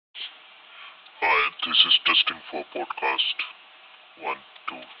Hi, this is testing for podcast. One,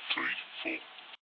 two, three, four.